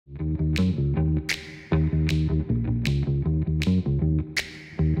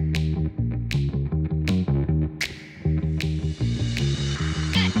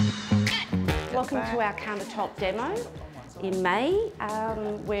welcome to our countertop demo in May.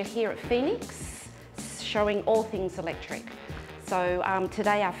 We're here at Phoeniks showing all things electric. So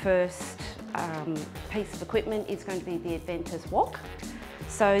today our first piece of equipment is going to be the Adventys wok.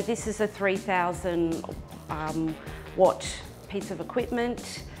 So this is a 3000 watt piece of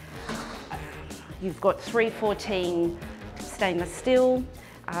equipment. You've got 314 stainless steel.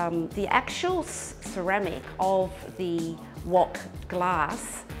 The actual ceramic of the wok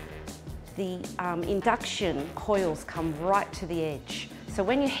glass, the induction coils come right to the edge. So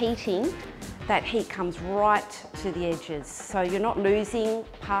when you're heating, that heat comes right to the edges. So you're not losing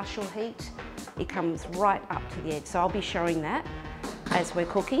partial heat, it comes right up to the edge. So I'll be showing that as we're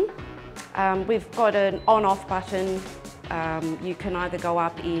cooking. We've got an on-off button. You can either go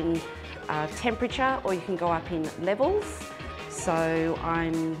up in temperature or you can go up in levels. So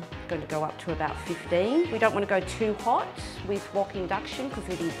I'm going to go up to about 15. We don't want to go too hot with wok induction because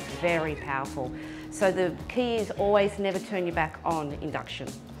it is very powerful. So the key is always never turn your back on induction.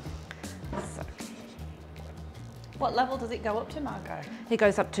 So. What level does it go up to, Margot? It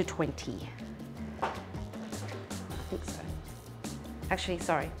goes up to 20. I think so. Actually,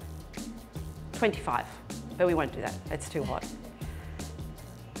 sorry, 25, but we won't do that. It's too hot.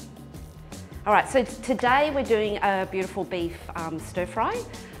 All right, so today we're doing a beautiful beef stir fry.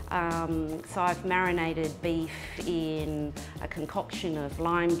 So I've marinated beef in a concoction of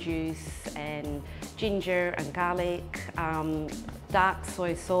lime juice and ginger and garlic, dark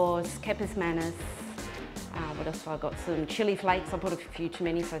soy sauce, capers manis. What else have I got? Some chili flakes. I put a few too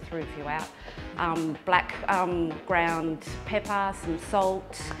many, so I threw a few out. Black ground pepper, some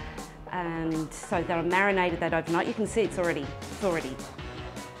salt, and so that I marinated that overnight. You can see it's already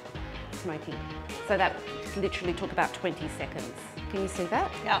smoking. So that literally took about 20 seconds. Can you see that?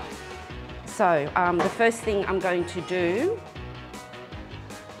 Yeah. So the first thing I'm going to do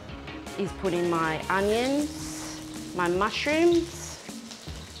is put in my onions, my mushrooms,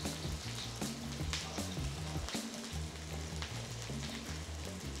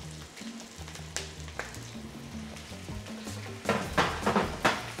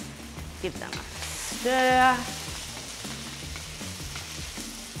 give them a stir.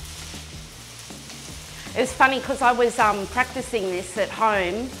 It was funny because I was practicing this at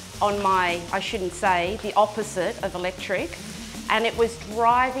home on my, I shouldn't say, the opposite of electric, and it was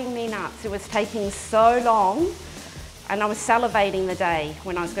driving me nuts. It was taking so long, and I was salivating the day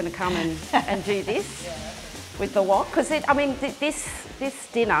when I was going to come and do this with the wok. Because I mean, this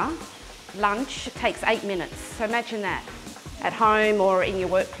dinner, lunch, takes 8 minutes. So imagine that, at home or in your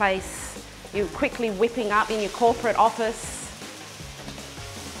workplace, you're quickly whipping up in your corporate office.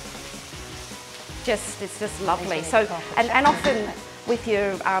 It's just lovely. So, and often with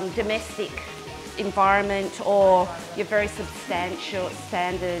your domestic environment or your very substantial,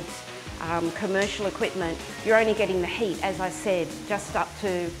 standard commercial equipment, you're only getting the heat, as I said, just up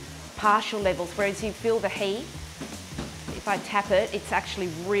to partial levels, whereas you feel the heat, if I tap it, it's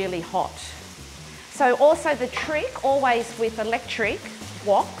actually really hot. So also the trick, always with electric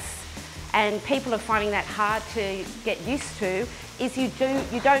woks, and people are finding that hard to get used to, is you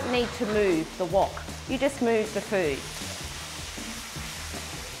don't need to move the wok. You just move the food.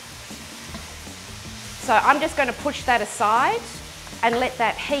 So I'm just going to push that aside and let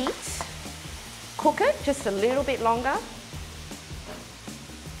that heat cook it just a little bit longer.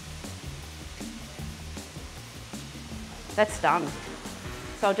 That's done.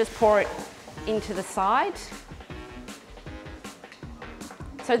 So I'll just pour it into the side.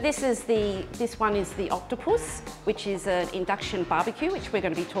 So this one is the octopus, which is an induction barbecue, which we're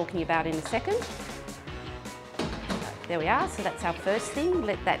going to be talking about in a second. There we are, so that's our first thing.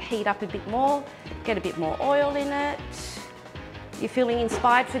 Let that heat up a bit more, get a bit more oil in it. You feeling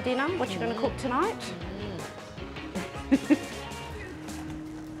inspired for dinner? What you're going to cook tonight?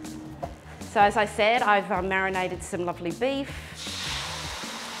 So as I said, I've marinated some lovely beef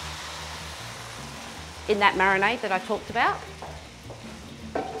in that marinade that I talked about.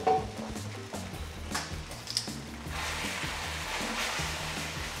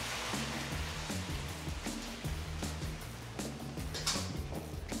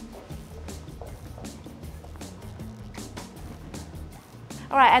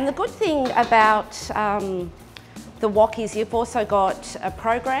 All right, and the good thing about the wok is you've also got a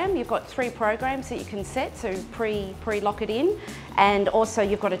program. You've got 3 programs that you can set, so pre-lock it in, and also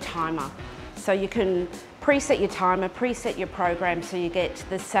you've got a timer. So you can preset your timer, preset your program, so you get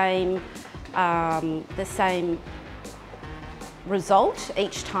the same result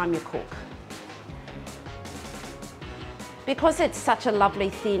each time you cook. Because it's such a lovely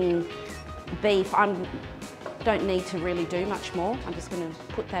thin beef, I don't need to really do much more. I'm just going to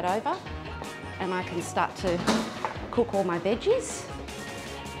put that over and I can start to cook all my veggies.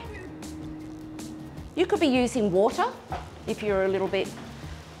 You could be using water if you're a little bit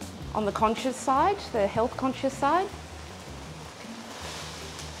on the conscious side, the health conscious side.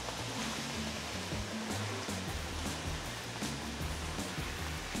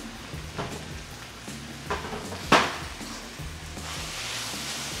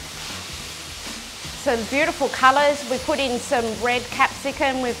 Some beautiful colours. We put in some red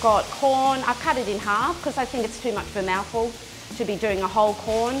capsicum, we've got corn. I cut it in half because I think it's too much of a mouthful to be doing a whole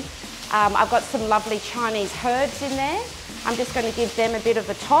corn. I've got some lovely Chinese herbs in there. I'm just going to give them a bit of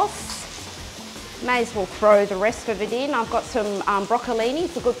a toss. May as well throw the rest of it in. I've got some broccolini,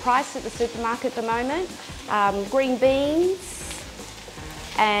 it's a good price at the supermarket at the moment. Green beans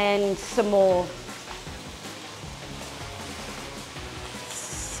and some more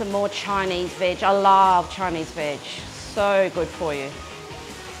Chinese veg. I love Chinese veg, so good for you.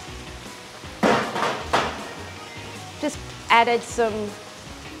 Just added some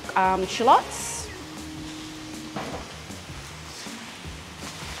shallots.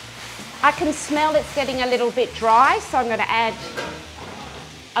 I can smell it's getting a little bit dry, so I'm going to add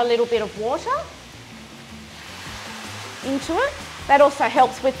a little bit of water into it. That also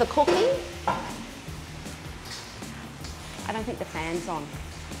helps with the cooking. I don't think the fan's on.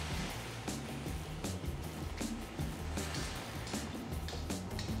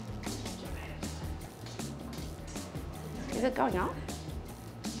 Is it going up?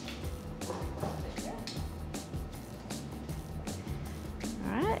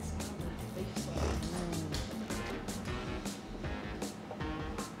 All right.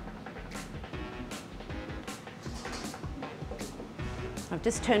 I've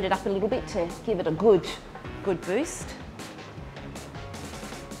just turned it up a little bit to give it a good boost.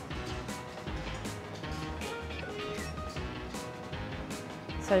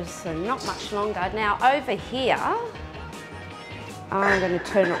 So not much longer. Now over here, I'm going to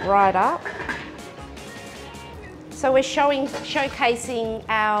turn it right up. So we're showcasing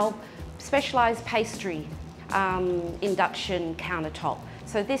our specialised pastry induction countertop.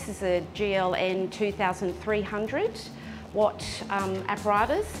 So this is a GLN 2300 watt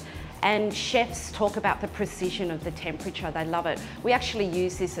apparatus, and chefs talk about the precision of the temperature. They love it. We actually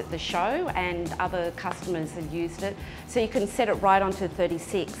use this at the show and other customers have used it. So you can set it right onto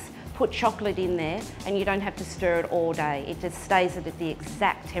 36, put chocolate in there, and you don't have to stir it all day. It just stays at the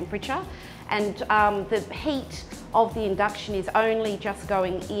exact temperature. And the heat of the induction is only just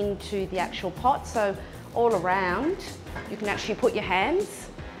going into the actual pot. So all around, you can actually put your hands.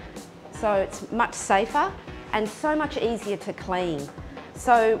 So it's much safer and so much easier to clean.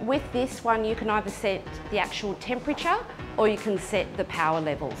 So with this one, you can either set the actual temperature or you can set the power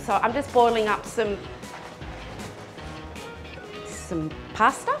level. So I'm just boiling up some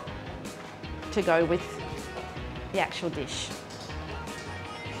pasta to go with the actual dish.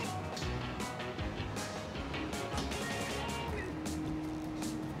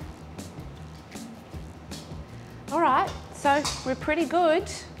 All right, so we're pretty good.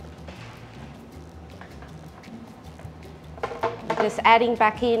 Just adding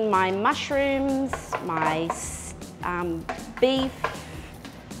back in my mushrooms, my beef.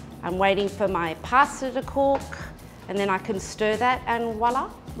 I'm waiting for my pasta to cook, and then I can stir that, and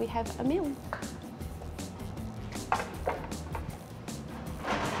voila, we have a meal.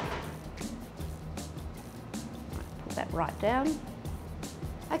 Put that right down.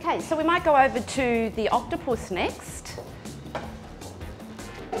 Okay, so we might go over to the octopus next.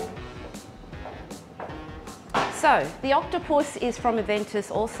 So the octopus is from Adventys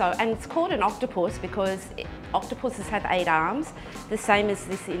also, and it's called an octopus because octopuses have 8 arms, the same as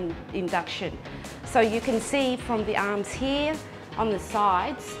this induction. So you can see from the arms here on the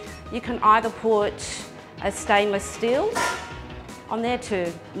sides, you can either put a stainless steel on there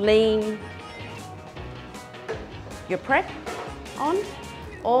to lean your prep on,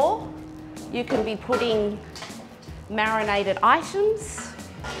 or you can be putting marinated items,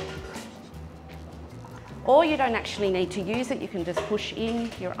 or you don't actually need to use it, you can just push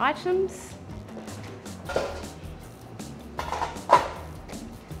in your items.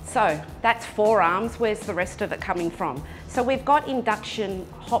 So that's 4 arms, where's the rest of it coming from? So we've got induction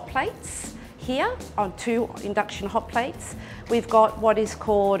hot plates here, on 2 induction hot plates. We've got what is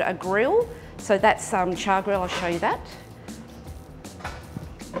called a grill, so that's char grill, I'll show you that.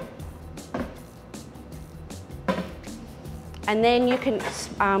 And then you can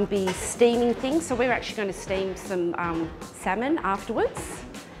be steaming things. So we're actually going to steam some salmon afterwards.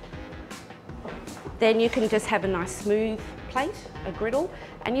 Then you can just have a nice smooth plate, a griddle,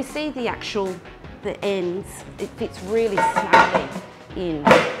 and you see the ends, it fits really snugly in.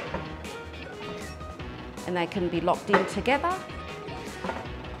 and they can be locked in together.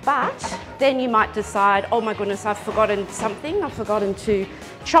 But then you might decide, oh my goodness, I've forgotten something. I've forgotten to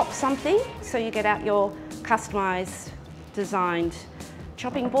chop something. So you get out your customized, designed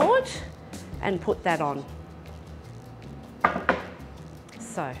chopping board and put that on.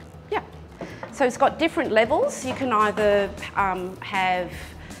 So, yeah. So it's got different levels. You can either have,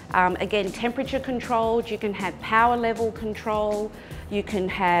 again, temperature controlled, you can have power level control, you can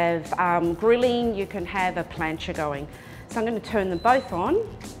have grilling, you can have a plancha going. So I'm going to turn them both on,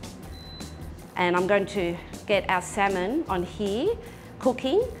 and I'm going to get our salmon on here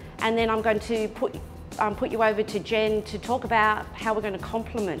cooking, and then I'm going to put you over to Jen to talk about how we're going to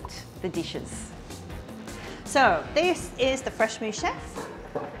complement the dishes. So this is the FrXsh Chef.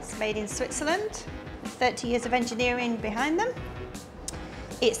 It's made in Switzerland, 30 years of engineering behind them.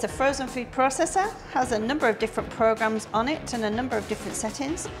 It's a frozen food processor, has a number of different programs on it and a number of different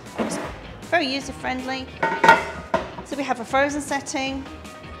settings. It's very user friendly. So we have a frozen setting,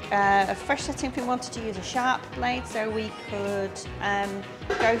 a fresh setting if we wanted to use a sharp blade, so we could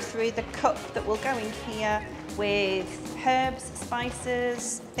go through the cup that will go in here with herbs,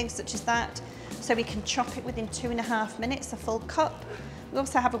 spices, things such as that. So we can chop it within 2.5 minutes, a full cup. We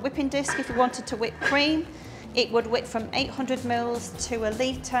also have a whipping disc if we wanted to whip cream. It would whip from 800 mils to a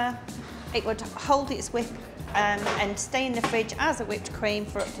litre. It would hold its whip and stay in the fridge as a whipped cream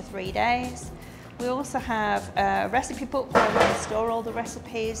for up to 3 days. We also have a recipe book where we store all the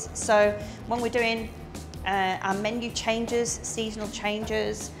recipes. So when we're doing our menu changes, seasonal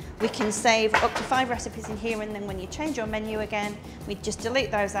changes, we can save up to 5 recipes in here, and then when you change your menu again, we just delete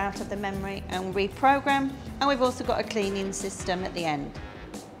those out of the memory and reprogram. And we've also got a cleaning system at the end.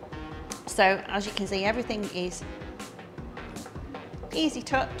 So as you can see, everything is easy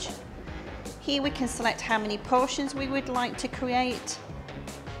touch. Here we can select how many portions we would like to create,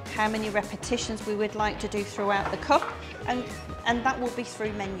 how many repetitions we would like to do throughout the cup, and that will be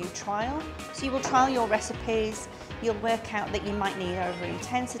through menu trial. So you will trial your recipes, you'll work out that you might need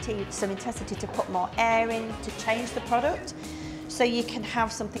some intensity to put more air in, to change the product. So you can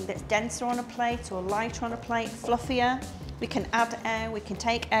have something that's denser on a plate or lighter on a plate, fluffier. We can add air, we can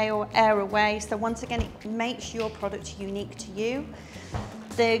take air away. So once again, it makes your product unique to you.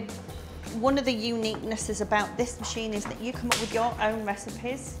 One of the uniquenesses about this machine is that you come up with your own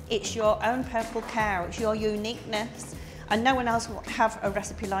recipes. It's your own purple cow, it's your uniqueness, and no one else will have a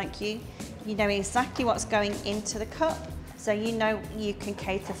recipe like you. You know exactly what's going into the cup, so you know you can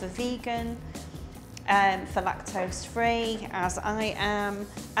cater for vegan, for lactose free, as I am,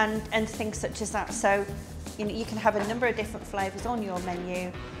 and things such as that. So you know, you can have a number of different flavours on your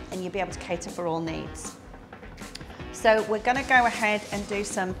menu and you'll be able to cater for all needs. So we're going to go ahead and do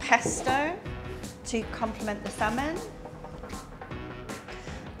some pesto to complement the salmon.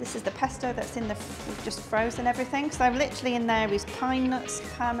 This is the pesto that's in we've just frozen everything. So literally in there is pine nuts,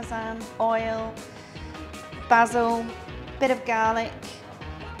 parmesan, oil, basil, bit of garlic,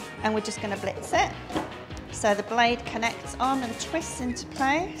 and we're just going to blitz it. So the blade connects on and twists into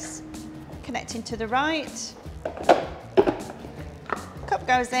place, connecting to the right. Cup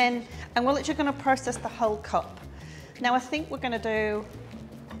goes in, and we're literally going to process the whole cup. Now I think we're going to do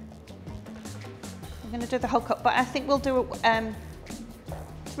the whole cup, but I think we'll do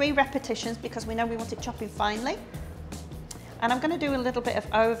 3 repetitions because we know we want it chopping finely. And I'm going to do a little bit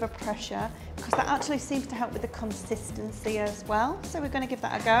of over pressure because that actually seems to help with the consistency as well. So we're going to give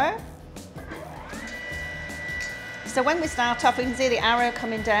that a go. So when we start off, we can see the arrow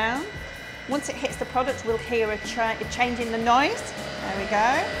coming down. Once it hits the product, we'll hear a change in the noise. There we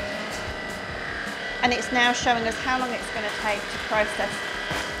go. And it's now showing us how long it's going to take to process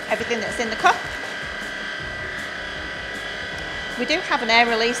everything that's in the cup. We do have an air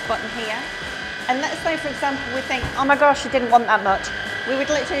release button here. And let's say, for example, we think, oh my gosh, I didn't want that much. We would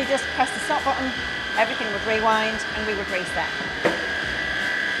literally just press the stop button, everything would rewind, and we would reset.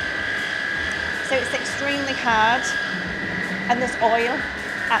 So it's extremely hard. And there's oil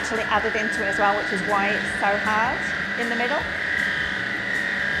actually added into it as well, which is why it's so hard in the middle.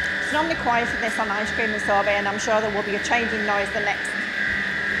 It's normally quieter than this on ice cream and sorbet, and I'm sure there will be a changing noise the next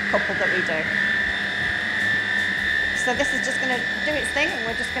couple that we do. So this is just going to do its thing, and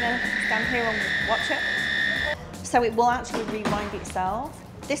we're just going to stand here and watch it. So it will actually rewind itself.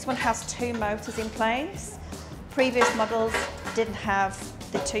 This one has 2 motors in place. Previous models didn't have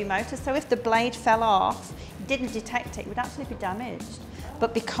the 2 motors, so if the blade fell off, it didn't detect it, it would actually be damaged.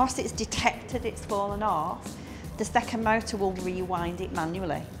 But because it's detected it's fallen off, the second motor will rewind it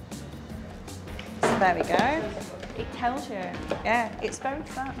manually. So there we go. It tells you. Yeah, it's very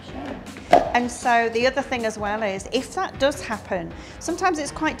smart machine. And so the other thing as well is, if that does happen, sometimes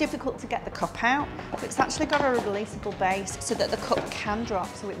it's quite difficult to get the cup out, but it's actually got a releasable base so that the cup can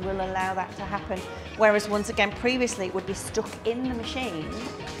drop, so it will allow that to happen. Whereas once again, previously it would be stuck in the machine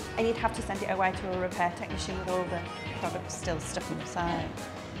and you'd have to send it away to a repair technician with all the products still stuck inside.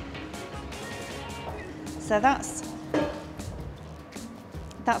 So that's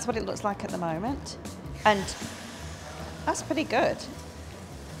what it looks like at the moment. And that's pretty good.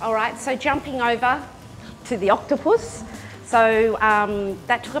 All right, so jumping over to the octopus. So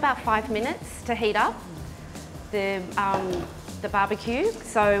that took about 5 minutes to heat up the barbecue.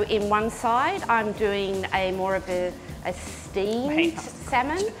 So in one side, I'm doing more of a steamed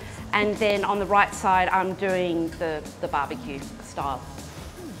salmon, and then on the right side, I'm doing the barbecue style.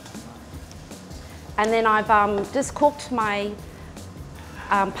 And then I've just cooked my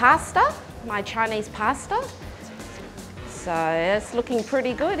pasta, my Chinese pasta. So it's looking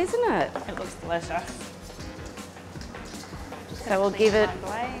pretty good, isn't it? It looks delicious. So we'll give it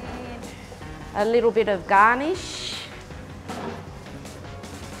a little bit of garnish.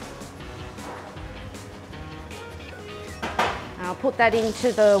 I'll put that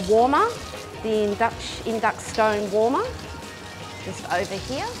into the warmer, the Induct stone warmer, just over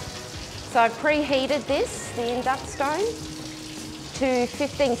here. So I've preheated this, the Induct stone, to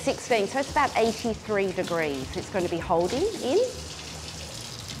 15, 16, so it's about 83 degrees it's going to be holding in.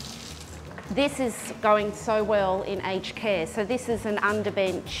 This is going so well in aged care. So this is an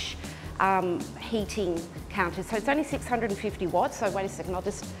underbench heating counter. So it's only 650 watts. So wait a second, I'll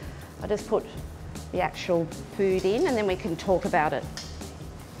just put the actual food in and then we can talk about it.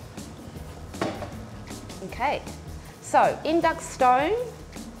 Okay, so Induct stone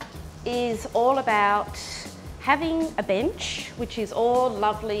is all about having a bench, which is all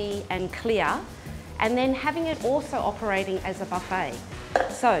lovely and clear, and then having it also operating as a buffet.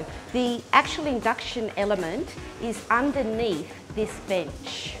 So the actual induction element is underneath this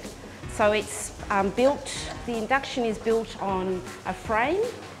bench. So it's the induction is built on a frame,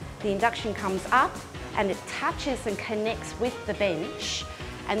 the induction comes up and it touches and connects with the bench,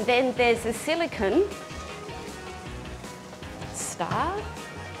 and then there's a silicone star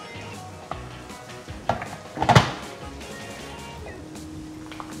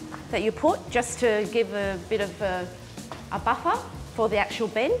that you put just to give a bit of a buffer for the actual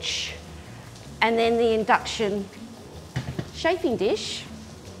bench. And then the induction chafing dish,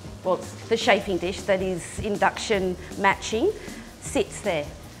 well, it's the chafing dish that is induction matching, sits there.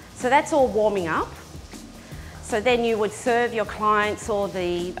 So that's all warming up. So then you would serve your clients, or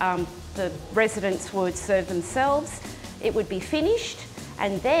the residents would serve themselves. It would be finished,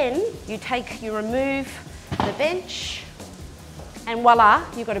 and then you remove the bench, and voila,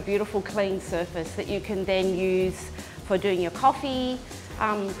 you've got a beautiful clean surface that you can then use for doing your coffee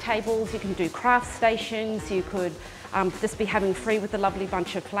tables. You can do craft stations. You could just be having free with a lovely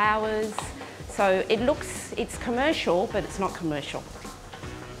bunch of flowers. So it's commercial, but it's not commercial.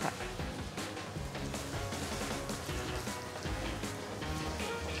 So.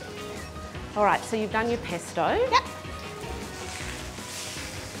 All right, so you've done your pesto. Yep.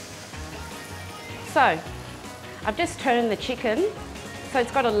 So I've just turned the chicken, so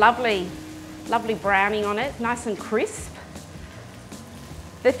it's got a lovely browning on it, nice and crisp.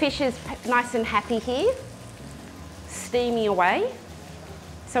 The fish is nice and happy here, steaming away.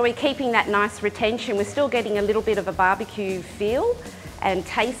 So we're keeping that nice retention. We're still getting a little bit of a barbecue feel and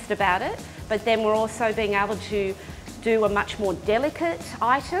taste about it, but then we're also being able to do a much more delicate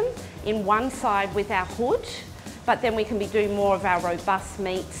item in one side with our hood, but then we can be doing more of our robust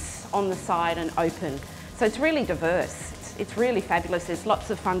meats on the side and open. So it's really diverse. It's really fabulous. There's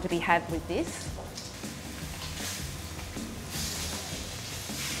lots of fun to be had with this.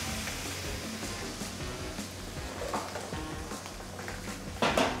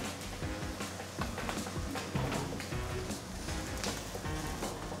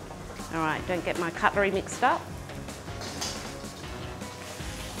 All right, don't get my cutlery mixed up.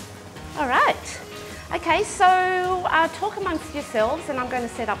 All right. Okay, so talk amongst yourselves, and I'm going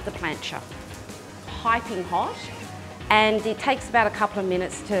to set up the plancha. Piping hot, and it takes about a couple of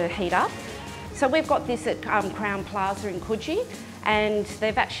minutes to heat up. So we've got this at Crown Plaza in Coogee, and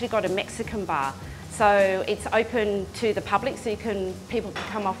they've actually got a Mexican bar. So it's open to the public, so people can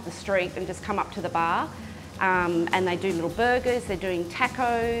come off the street and just come up to the bar, and they do little burgers. They're doing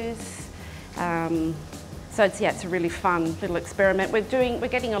tacos. So it's a really fun little experiment. We're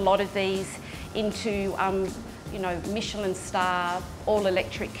getting a lot of these into Michelin star all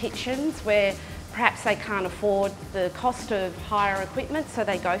electric kitchens where perhaps they can't afford the cost of higher equipment, so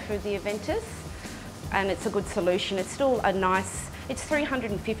they go through the Adventys. and it's a good solution. It's still a nice, it's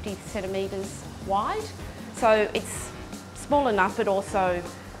 350 centimetres wide, so it's small enough but also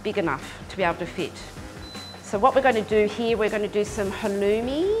big enough to be able to fit. So what we're going to do here, we're going to do some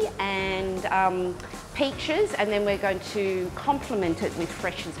halloumi and peaches, and then we're going to complement it with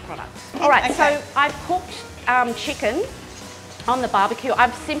FrXsh's products. All right, okay. So I've cooked chicken on the barbecue.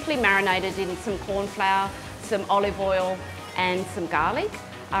 I've simply marinated in some corn flour, some olive oil and some garlic.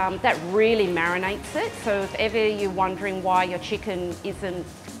 That really marinates it, so if ever you're wondering why your chicken is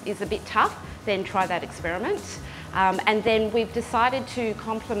a bit tough, then try that experiment. And then we've decided to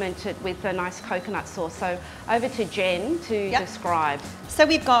complement it with a nice coconut sauce. So over to Jen to describe. So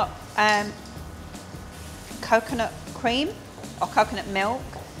we've got coconut cream or coconut milk,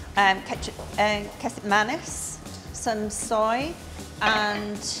 ketchup, mayonnaise, some soy,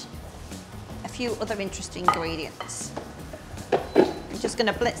 and a few other interesting ingredients. I'm just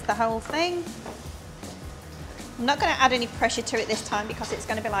going to blitz the whole thing. I'm not going to add any pressure to it this time because it's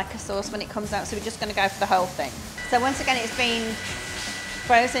going to be like a sauce when it comes out, so we're just going to go for the whole thing. So once again, it's been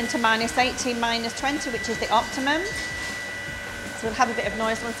frozen to -18, -20, which is the optimum. So we'll have a bit of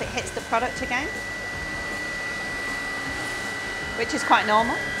noise once it hits the product again, which is quite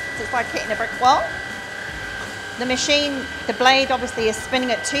normal. So it's like hitting a brick wall. The machine, the blade obviously is spinning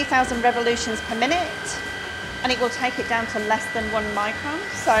at 2,000 revolutions per minute, and it will take it down to less than 1 micron.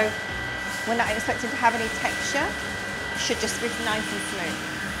 So we're not expecting to have any texture. It should just be nice and smooth.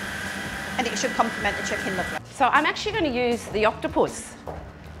 And it should complement the chicken lovely. So I'm actually going to use the octopus.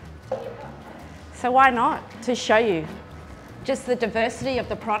 So why not? To show you just the diversity of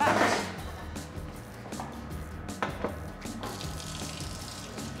the product.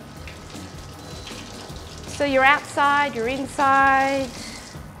 So you're outside, you're inside,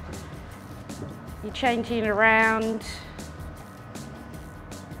 you're changing it around.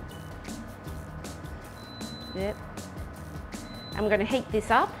 Yep. And we're going to heat this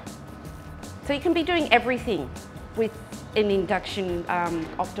up. So you can be doing everything with an induction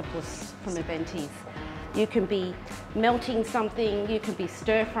octopus from Adventys. You can be melting something, you can be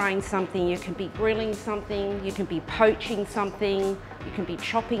stir frying something, you can be grilling something, you can be poaching something, you can be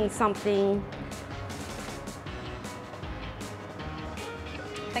chopping something.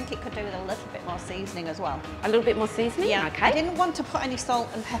 I think it could do with a little bit more seasoning as well. A little bit more seasoning? Yeah. Okay. I didn't want to put any salt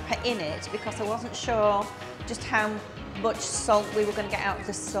and pepper in it because I wasn't sure just how much salt we were going to get out of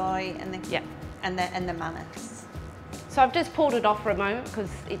the soy and the mayonnaise. So I've just pulled it off for a moment because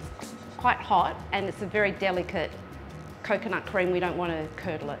it's quite hot and it's a very delicate coconut cream. We don't want to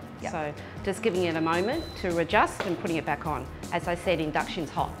curdle it. Yep. So just giving it a moment to adjust and putting it back on. As I said, induction's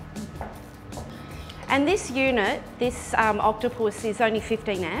hot. And this unit, this octopus is only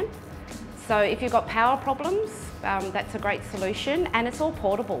 15 amp. So if you've got power problems, that's a great solution, and it's all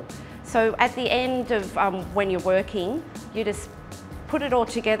portable. So at the end of when you're working, you just put it all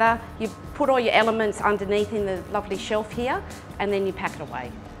together, you put all your elements underneath in the lovely shelf here, and then you pack it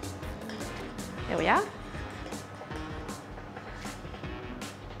away. There we are.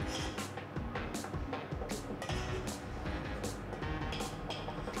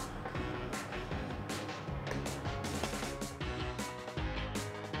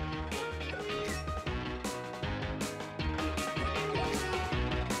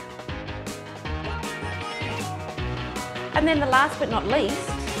 And then the last but not least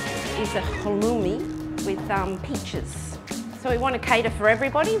is a halloumi with peaches. So we want to cater for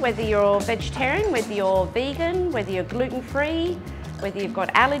everybody, whether you're vegetarian, whether you're vegan, whether you're gluten-free, whether you've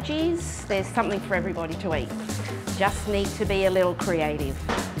got allergies, there's something for everybody to eat. Just need to be a little creative.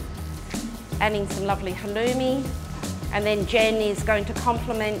 Adding some lovely halloumi, and then Jen is going to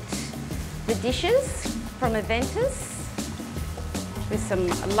complement the dishes from Adventys with some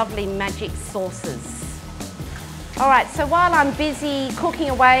lovely magic sauces. All right, so while I'm busy cooking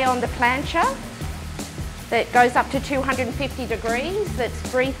away on the plancha that goes up to 250 degrees, that's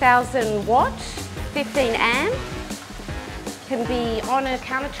 3,000 watt, 15 amp, can be on a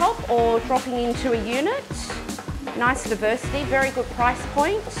countertop or dropping into a unit. Nice diversity, very good price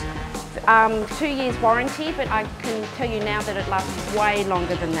point. 2 years warranty, but I can tell you now that it lasts way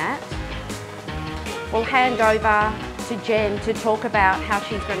longer than that. We'll hand over to Jen to talk about how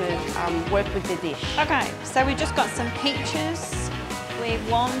she's going to work with the dish. Okay, so we've just got some peaches. We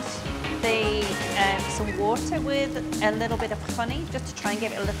want some water with a little bit of honey, just to try and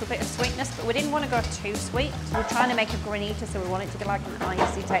give it a little bit of sweetness, but we didn't want to go too sweet. So we're trying to make a granita, so we want it to be like an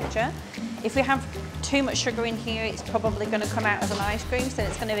icy texture. If we have too much sugar in here, it's probably going to come out as an ice cream, so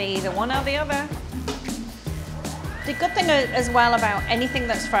it's going to be either one or the other. The good thing as well about anything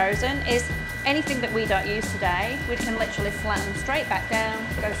that's frozen is Anything that we don't use today, we can literally flatten them straight back down,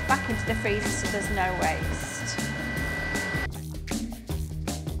 goes back into the freezer so there's no waste.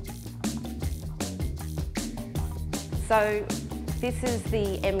 So this is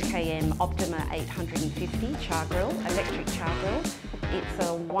the MKM Optima 850 char grill, electric char grill. It's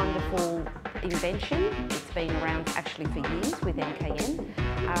a wonderful invention. It's been around actually for years with MKM,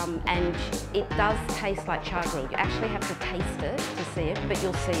 and it does taste like char grill. You actually have to taste it to see it, but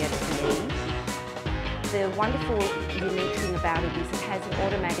you'll see it if you eat. The wonderful unique thing about it is it has an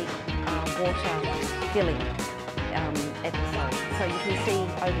automatic water filling episode. So you can see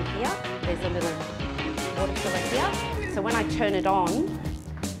over here, there's a little water filler here. So when I turn it on,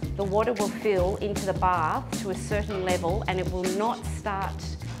 the water will fill into the bath to a certain level and it will not start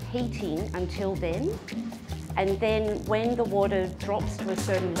heating until then. And then when the water drops to a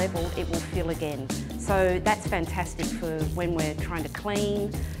certain level, it will fill again. So that's fantastic for when we're trying to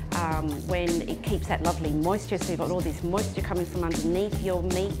clean, when it keeps that lovely moisture. So you've got all this moisture coming from underneath your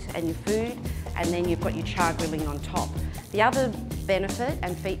meat and your food, and then you've got your char grilling on top. The other benefit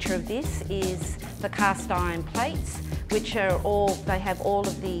and feature of this is the cast iron plates, which are they have all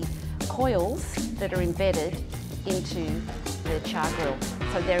of the coils that are embedded into the char grill.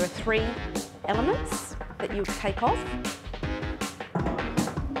 So there are 3 elements that you take off.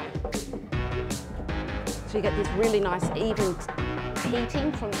 So you get this really nice even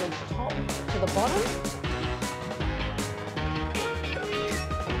heating from the top to the bottom.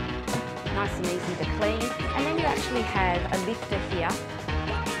 Nice and easy to clean. And then you actually have a lifter here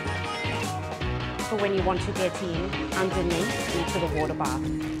for when you want to get in underneath into the water bath.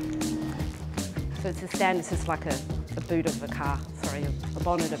 So it's a stand, it's just like a boot of a car, sorry, a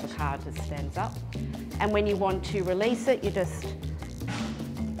bonnet of a car just stands up. And when you want to release it, you just,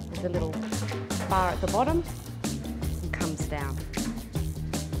 there's a little bar at the bottom and comes down.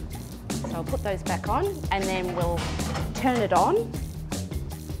 So I'll put those back on and then we'll turn it on.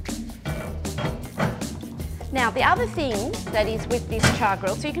 Now the other thing that is with this char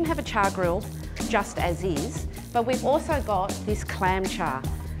grill, so you can have a char grill just as is, but we've also got this clam char.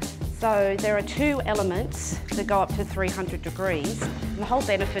 So there are 2 elements that go up to 300 degrees. And the whole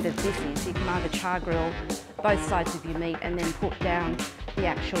benefit of this is you can either char grill both sides of your meat and then put down the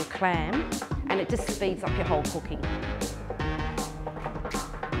actual clam, and it just speeds up your whole cooking.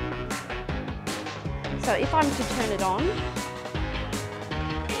 So if I'm to turn it on,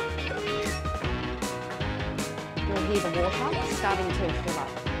 you'll hear the water starting to fill up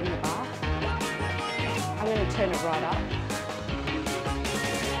in the bath. I'm going to turn it right up.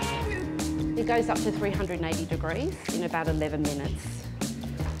 It goes up to 380 degrees in about 11 minutes.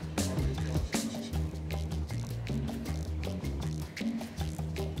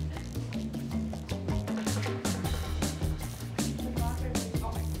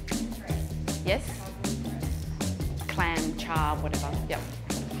 Yes? Clam, char, whatever, yep.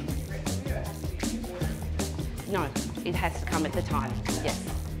 No, it has to come at the time, yes,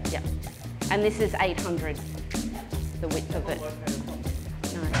 yep. And this is 800, the width of it.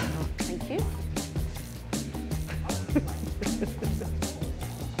 No, oh, thank you.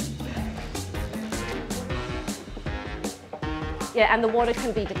 Yeah, and the water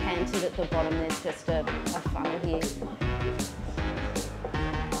can be decanted at the bottom. There's just a funnel here.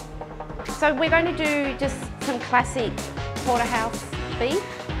 So we're going to do just some classic porterhouse beef.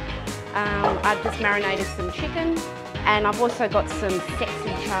 I've just marinated some chicken, and I've also got some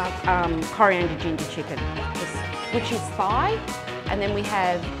sexy coriander ginger chicken, which is thigh, and then we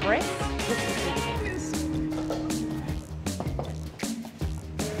have breast. Just to see the difference.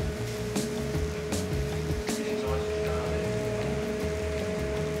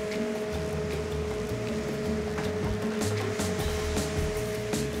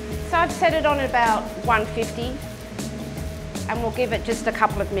 So I've set it on at about 150, and we'll give it just a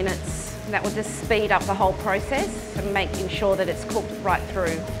couple of minutes. That will just speed up the whole process and making sure that it's cooked right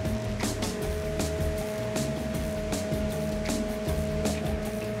through.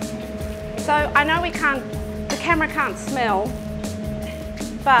 So I know the camera can't smell,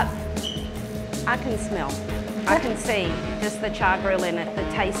 but I can smell. I can see just the char grill in it, the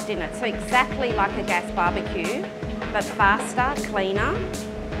taste in it. So exactly like a gas barbecue, but faster, cleaner,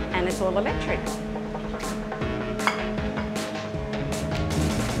 and it's all electric.